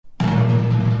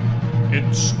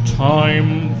It's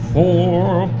time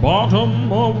for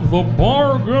Bottom of the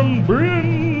Bargain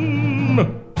Bin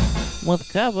with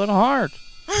Kevin Hart.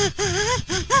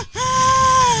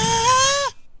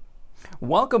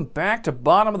 Welcome back to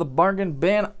Bottom of the Bargain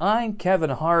Bin. I'm Kevin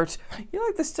Hart. You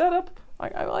like the setup?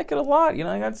 I like it a lot. You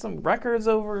know, I got some records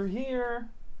over here.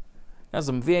 Got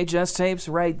some VHS tapes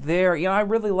right there. You know, I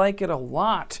really like it a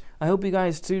lot. I hope you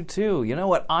guys do too. You know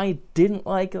what I didn't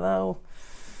like though?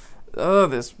 Oh,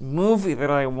 this movie that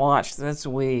I watched this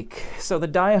week. So the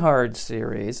Die Hard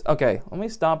series. Okay, let me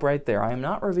stop right there. I am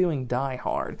not reviewing Die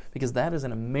Hard because that is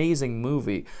an amazing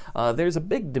movie. There's a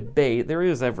big debate, there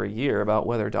is every year, about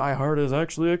whether Die Hard is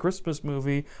actually a Christmas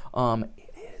movie. It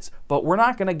is. But we're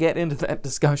not going to get into that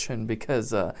discussion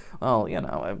because, well, you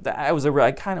know,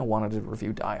 I kind of wanted to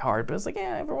review Die Hard, but it's like,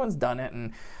 yeah, everyone's done it,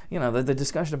 and you know, the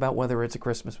discussion about whether it's a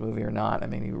Christmas movie or not, I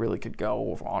mean, you really could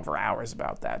go on for hours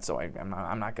about that, so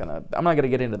I'm not gonna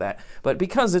get into that. But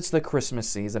because it's the Christmas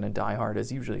season and Die Hard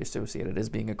is usually associated as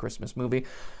being a Christmas movie,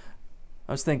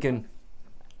 I was thinking,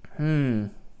 Die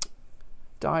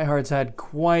Hard's had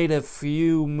quite a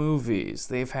few movies.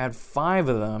 They've had 5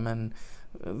 of them, and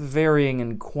varying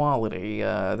in quality.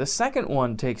 The second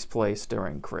one takes place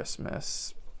during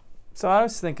Christmas. So I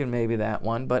was thinking maybe that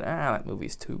one, but that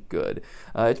movie's too good.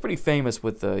 It's pretty famous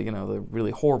with the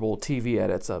really horrible TV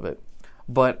edits of it.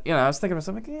 But I was thinking of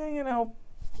something. Yeah,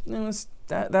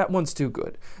 that one's too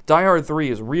good. Die Hard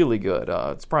 3 is really good.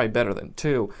 It's probably better than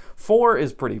 2. 4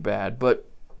 is pretty bad, but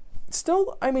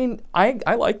still, I mean,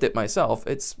 I liked it myself.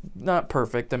 It's not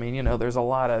perfect. I mean, there's a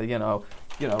lot of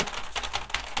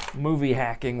movie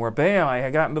hacking where bam, I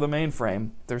got into the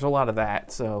mainframe. There's a lot of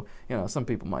that, so some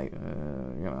people might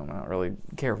not really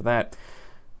care for that.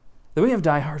 Then we have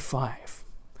Die Hard 5.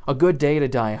 A Good Day to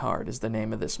Die Hard is the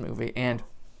name of this movie, and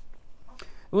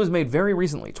it was made very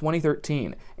recently,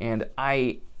 2013, and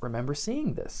I remember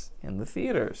seeing this in the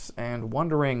theaters and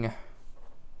wondering,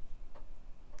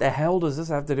 the hell does this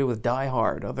have to do with Die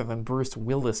Hard other than Bruce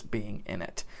Willis being in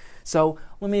it? So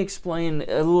let me explain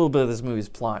a little bit of this movie's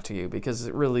plot to you, because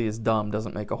it really is dumb,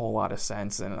 doesn't make a whole lot of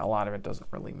sense, and a lot of it doesn't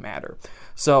really matter.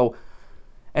 So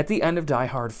at the end of Die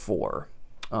Hard 4,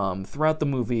 throughout the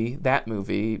movie,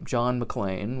 John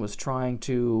McClane was trying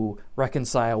to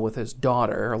reconcile with his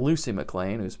daughter, Lucy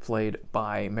McClane, who's played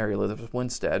by Mary Elizabeth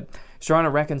Winstead. He's trying to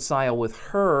reconcile with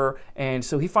her, and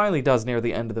so he finally does near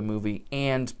the end of the movie,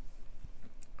 and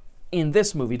in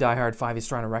this movie, Die Hard 5, he's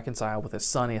trying to reconcile with his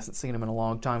son. He hasn't seen him in a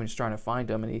long time. He's trying to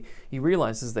find him, and he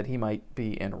realizes that he might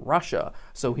be in Russia.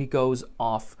 So he goes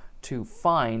off to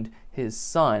find his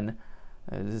son.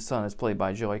 His son is played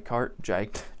by Jai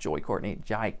Courtney.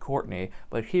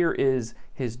 But here is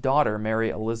his daughter, Mary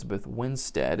Elizabeth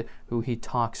Winstead, who he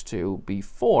talks to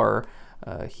before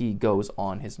he goes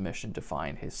on his mission to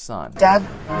find his son. Dad,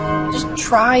 just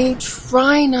try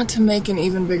not to make an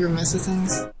even bigger mess of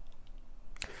things.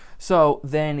 So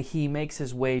then he makes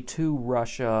his way to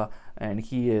Russia, and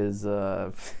he is,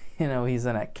 he's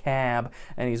in a cab,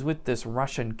 and he's with this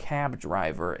Russian cab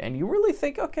driver, and you really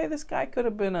think, okay, this guy could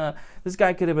have been a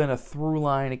through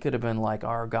line. He could have been like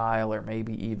Argyle, or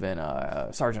maybe even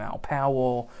Sergeant Al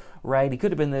Powell, right? He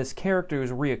could have been this character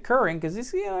who's reoccurring because he's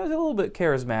he's a little bit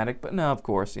charismatic, but no, of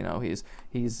course,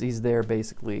 he's there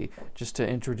basically just to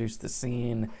introduce the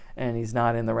scene, and he's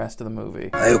not in the rest of the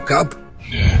movie. Are you a cop?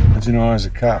 Yeah. How'd you know I was a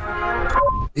cop?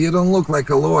 You don't look like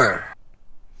a lawyer.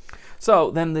 So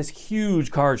then this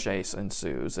huge car chase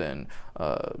ensues, and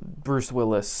Bruce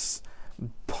Willis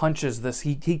punches this.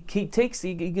 He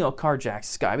carjacks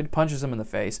this guy, but he punches him in the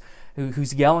face.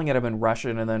 Who's yelling at him in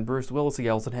Russian, and then Bruce Willis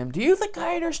yells at him, "Do you think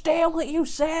I understand what you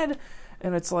said?"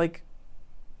 And it's like,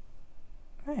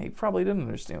 hey, you probably didn't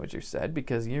understand what you said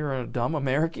because you're a dumb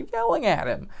American yelling at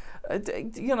him.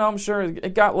 I'm sure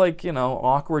it got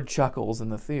awkward chuckles in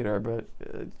the theater, but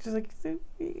just like,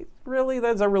 really,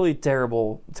 that's a really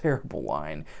terrible, terrible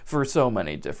line for so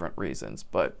many different reasons.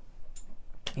 But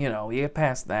you get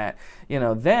past that.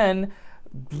 Then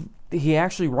he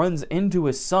actually runs into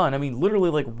his son. I mean,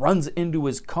 literally, runs into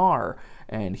his car,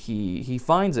 and he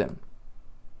finds him.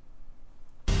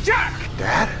 Jack!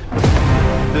 Dad?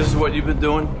 This is what you've been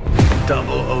doing?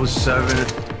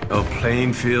 007 of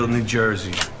Plainfield, New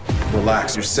Jersey.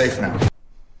 Relax, you're safe now.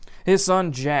 His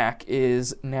son, Jack,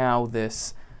 is now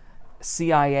this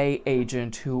CIA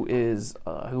agent who is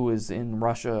in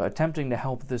Russia attempting to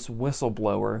help this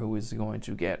whistleblower who is going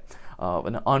to get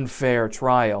an unfair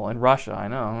trial in Russia. I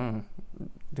know,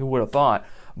 who would have thought?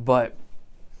 But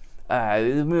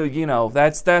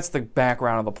That's the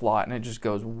background of the plot, and it just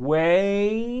goes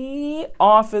way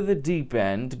off of the deep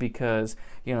end because,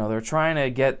 they're trying to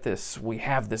get this, we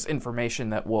have this information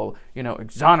that will,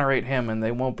 exonerate him, and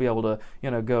they won't be able to,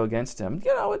 go against him.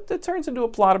 It turns into a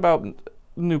plot about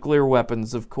nuclear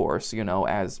weapons, of course,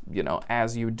 as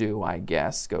you do, I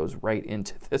guess, goes right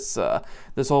into this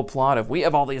whole plot of we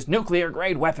have all these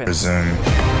nuclear-grade weapons.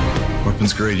 There's,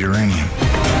 weapons-grade uranium.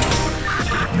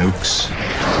 Nukes.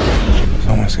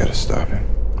 Someone's got to stop him.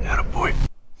 Attaboy.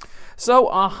 So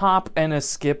a hop and a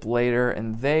skip later,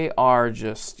 and they are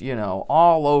just,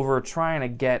 all over trying to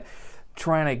get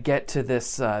to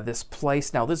this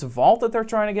place. Now, this vault that they're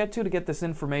trying to get this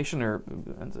information, or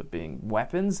ends up being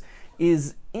weapons,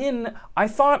 is in, I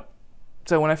thought,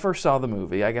 so when I first saw the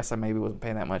movie, I guess I maybe wasn't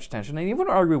paying that much attention, and even when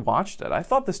I rewatched it, I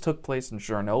thought this took place in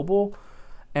Chernobyl,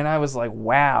 and I was like,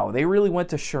 wow, they really went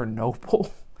to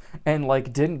Chernobyl and,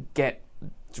 didn't get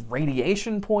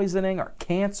radiation poisoning or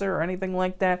cancer or anything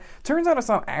like that. Turns out it's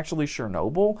not actually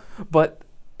Chernobyl, but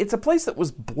it's a place that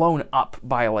was blown up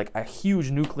by a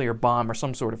huge nuclear bomb or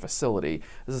some sort of facility.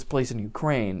 This is a place in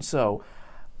Ukraine. So,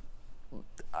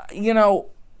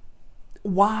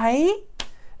 why?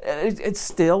 It's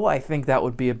still, I think that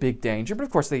would be a big danger. But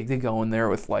of course, they go in there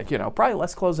with probably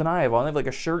less clothes than I have on. They have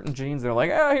a shirt and jeans. They're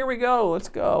like, here we go, let's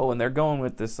go. And they're going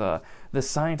with this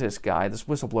scientist guy, this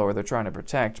whistleblower they're trying to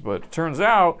protect. But it turns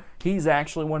out he's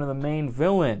actually one of the main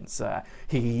villains.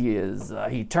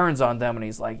 He turns on them and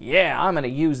he's like, yeah, I'm going to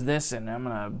use this and I'm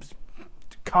going to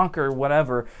conquer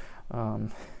whatever.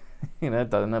 It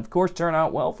doesn't, of course, turn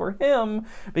out well for him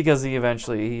because he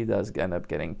does end up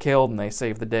getting killed, and they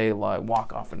save the day,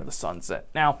 walk off into the sunset.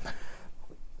 Now,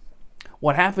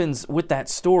 what happens with that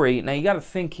story? Now you got to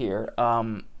think here.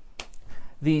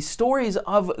 The stories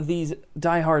of these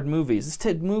Die Hard movies.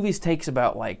 Movies takes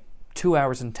about 2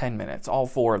 hours and 10 minutes. All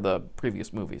four of the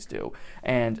previous movies do,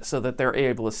 and so that they're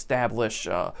able to establish,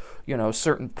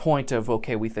 certain point of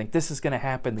okay, we think this is going to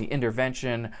happen, the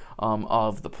intervention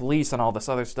of the police and all this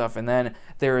other stuff, and then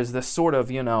there is this sort of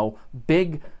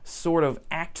big sort of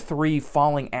Act 3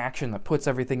 falling action that puts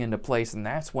everything into place, and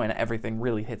that's when everything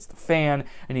really hits the fan,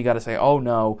 and you got to say, oh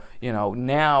no,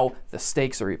 now the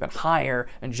stakes are even higher,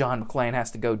 and John McClane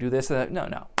has to go do this.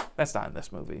 No. That's not in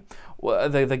this movie.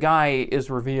 The guy is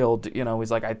revealed,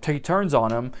 he's he turns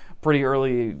on him pretty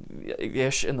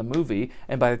early-ish in the movie,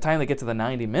 and by the time they get to the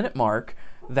 90-minute mark,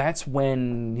 that's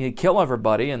when he kill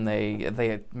everybody, and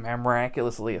they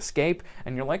miraculously escape,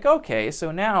 and you're like, okay,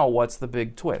 so now what's the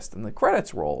big twist? And the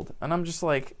credits rolled, and I'm just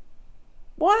like,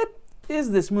 what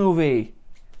is this movie?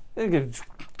 You're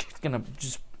just gonna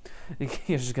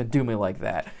do me like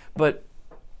that. But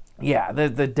yeah,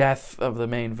 the death of the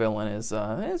main villain is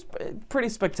pretty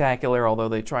spectacular, although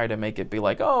they try to make it be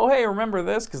like, oh, hey, remember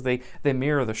this? Because they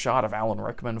mirror the shot of Alan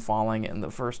Rickman falling in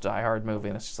the first Die Hard movie,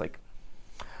 and it's just like,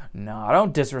 no,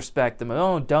 don't disrespect them.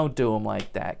 Don't do them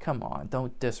like that. Come on,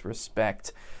 don't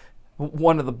disrespect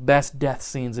one of the best death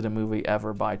scenes in a movie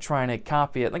ever by trying to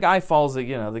copy it. The guy falls,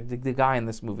 the guy in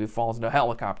this movie falls into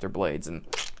helicopter blades and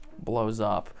blows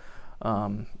up.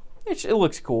 It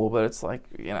looks cool, but it's like,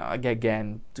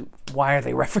 again, why are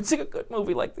they referencing a good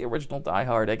movie like the original Die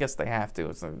Hard? I guess they have to.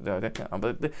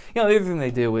 But the other thing they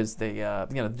do is they, do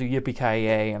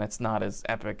yippee-ki-yay, and it's not as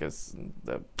epic as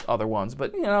the other ones.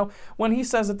 But, when he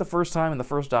says it the first time in the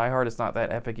first Die Hard, it's not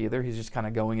that epic either. He's just kind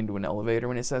of going into an elevator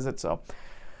when he says it, so,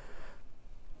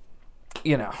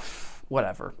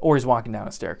 whatever. Or he's walking down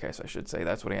a staircase, I should say.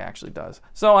 That's what he actually does.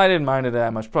 So I didn't mind it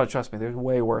that much. But trust me, there's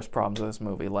way worse problems with this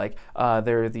movie.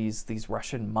 There are these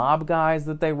Russian mob guys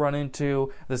that they run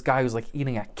into. This guy who's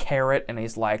eating a carrot, and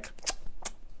he's like,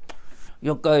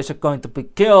 you guys are going to be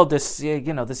killed. This,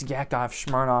 this Yakov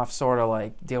Smirnoff sort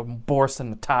of Boris and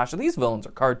Natasha. These villains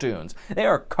are cartoons. They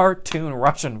are cartoon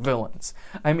Russian villains.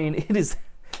 I mean, it is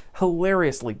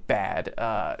hilariously bad.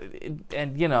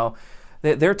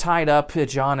 They're tied up.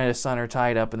 John and his son are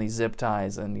tied up in these zip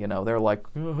ties, and they're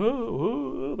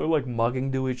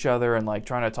mugging to each other and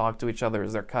trying to talk to each other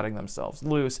as they're cutting themselves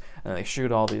loose, and they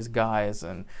shoot all these guys.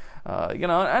 And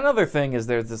another thing is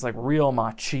there's this real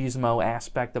machismo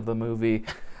aspect of the movie.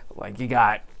 You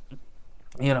got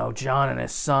John and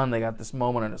his son. They got this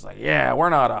moment, and it's yeah,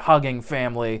 we're not a hugging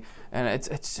family, and it's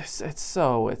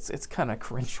kind of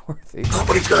cringeworthy.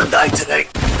 Nobody's gonna die today.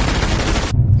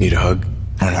 Need a hug?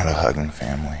 We're not a hugging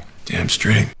family. Damn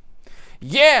straight.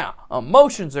 Yeah,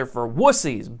 emotions are for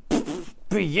wussies.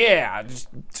 Yeah, just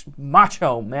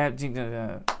macho, man.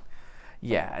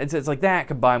 Yeah, it's like that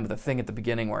combined with the thing at the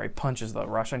beginning where he punches the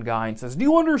Russian guy and says, "Do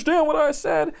you understand what I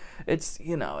said?" This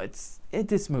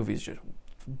movie's just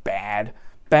bad.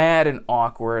 bad and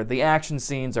awkward. The action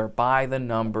scenes are by the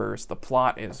numbers. The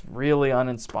plot is really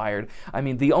uninspired. I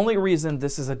mean, the only reason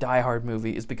this is a Die Hard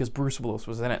movie is because Bruce Willis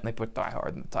was in it and they put Die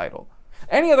Hard in the title.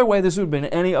 Any other way, this would have been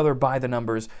any other by the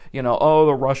numbers, the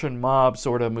Russian mob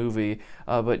sort of movie.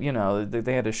 But,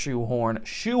 they had to shoehorn,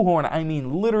 I mean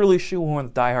literally shoehorn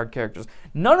the Die Hard characters.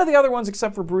 None of the other ones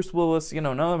except for Bruce Willis,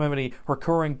 none of them have any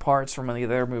recurring parts from any of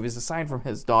their movies, aside from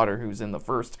his daughter, who's in the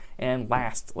first and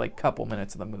last, couple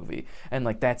minutes of the movie. And,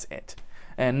 that's it.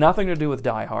 And nothing to do with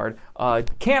Die Hard.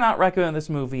 Cannot recommend this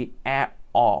movie at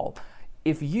all.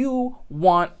 If you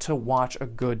want to watch a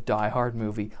good Die Hard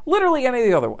movie, literally any of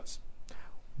the other ones,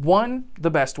 1,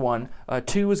 the best one.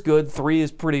 2 is good. 3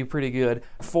 is pretty good.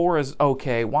 4 is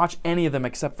okay. Watch any of them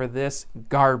except for this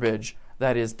garbage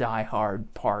that is Die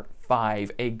Hard Part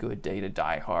 5, A Good Day to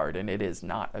Die Hard. And it is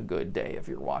not a good day if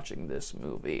you're watching this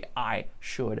movie, I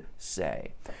should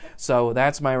say. So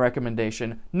that's my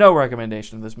recommendation. No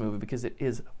recommendation of this movie because it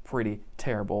is pretty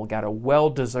terrible. Got a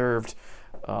well-deserved,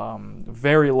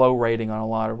 very low rating on a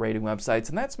lot of rating websites.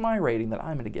 And that's my rating that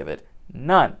I'm going to give it.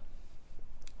 None.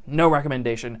 No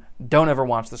recommendation. Don't ever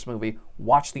watch this movie.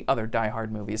 Watch the other Die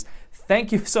Hard movies.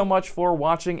 Thank you so much for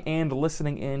watching and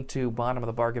listening in to Bottom of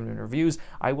the Bargain Bin Reviews.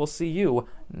 I will see you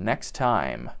next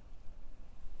time.